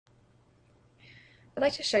I'd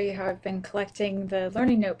like to show you how I've been collecting the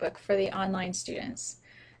learning notebook for the online students.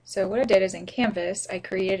 So what I did is in Canvas, I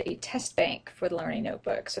created a test bank for the learning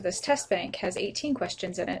notebook. So this test bank has 18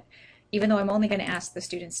 questions in it, even though I'm only going to ask the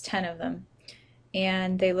students 10 of them.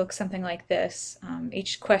 And they look something like this.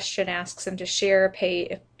 Each question asks them to share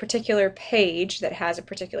a particular page that has a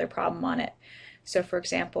particular problem on it. So for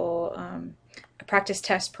example, a practice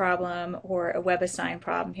test problem or a WebAssign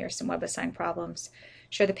problem. Here's some WebAssign problems.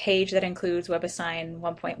 Share the page that includes WebAssign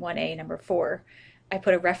 1.1a number 4. I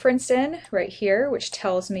put a reference in right here which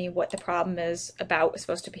tells me what the problem is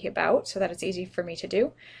supposed to be about, so that it's easy for me to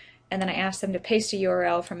do. And then I ask them to paste a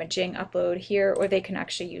URL from a Jing upload here, or they can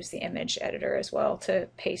actually use the image editor as well to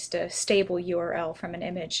paste a stable URL from an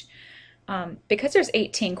image. Because there's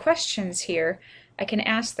 18 questions here, I can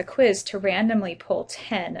ask the quiz to randomly pull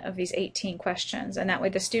 10 of these 18 questions, and that way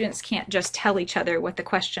the students can't just tell each other what the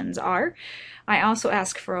questions are. I also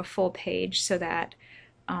ask for a full page so that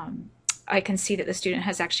I can see that the student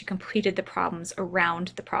has actually completed the problems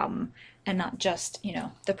around the problem and not just,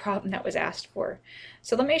 the problem that was asked for.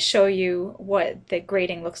 So let me show you what the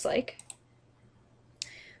grading looks like.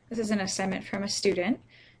 This is an assignment from a student.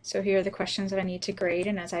 So here are the questions that I need to grade,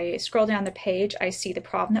 and as I scroll down the page, I see the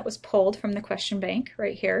problem that was pulled from the question bank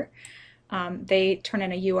right here. They turn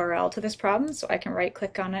in a URL to this problem, so I can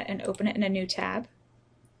right-click on it and open it in a new tab.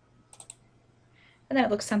 And then it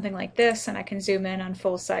looks something like this, and I can zoom in on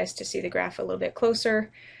full size to see the graph a little bit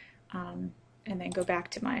closer, and then go back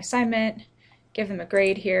to my assignment, give them a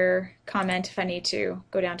grade here, comment if I need to,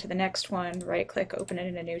 go down to the next one, right-click, open it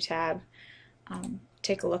in a new tab,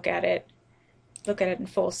 take a look at it in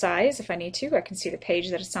full size if I need to. I can see the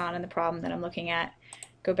page that it's on and the problem that I'm looking at,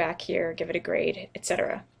 go back here, give it a grade,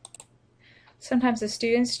 etc. Sometimes the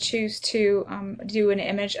students choose to do an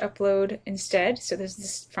image upload instead. So this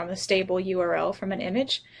is from a stable URL from an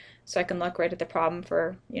image. So I can look right at the problem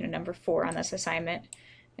for number 4 on this assignment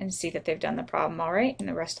and see that they've done the problem all right and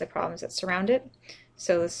the rest of the problems that surround it.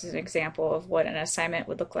 So this is an example of what an assignment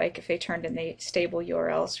would look like if they turned in the stable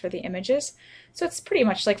URLs for the images. So it's pretty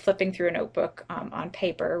much like flipping through a notebook on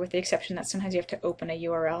paper, with the exception that sometimes you have to open a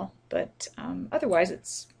URL, but otherwise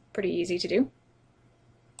it's pretty easy to do.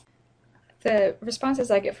 The responses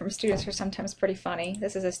I get from students are sometimes pretty funny.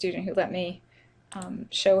 This is a student who let me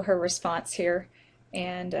show her response here,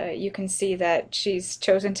 and you can see that she's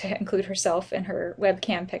chosen to include herself in her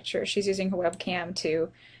webcam picture. She's using her webcam to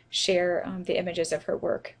share the images of her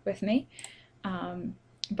work with me,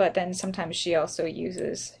 but then sometimes she also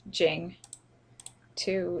uses Jing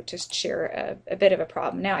to just share a bit of a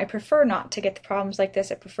problem. Now I prefer not to get the problems like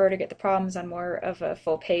this. I prefer to get the problems on more of a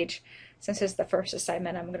full page. Since it's the first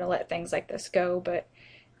assignment, I'm going to let things like this go, but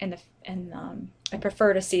I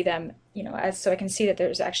prefer to see them, so I can see that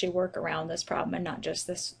there's actually work around this problem and not just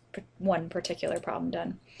this one particular problem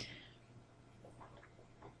done.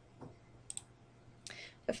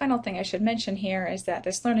 The final thing I should mention here is that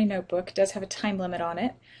this learning notebook does have a time limit on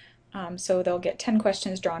it. So they'll get 10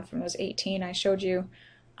 questions drawn from those 18 I showed you,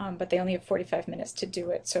 but they only have 45 minutes to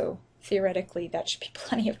do it. So theoretically, that should be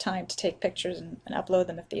plenty of time to take pictures and upload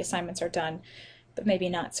them if the assignments are done, but maybe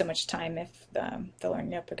not so much time if the learning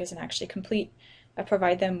notebook isn't actually complete. I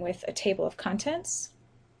provide them with a table of contents.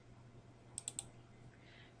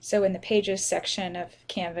 So in the Pages section of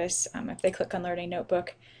Canvas, if they click on Learning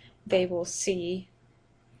Notebook, they will see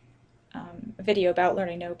a video about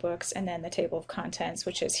learning notebooks and then the table of contents,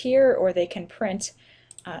 which is here, or they can print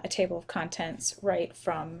a table of contents right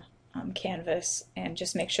from Canvas and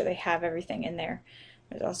just make sure they have everything in there.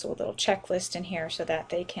 There's also a little checklist in here so that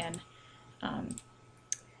they can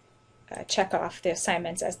check off the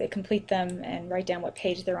assignments as they complete them and write down what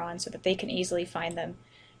page they're on so that they can easily find them.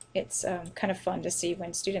 It's kind of fun to see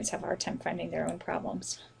when students have a hard time finding their own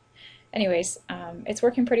problems. Anyways, it's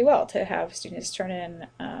working pretty well to have students turn in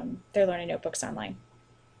their learning notebooks online.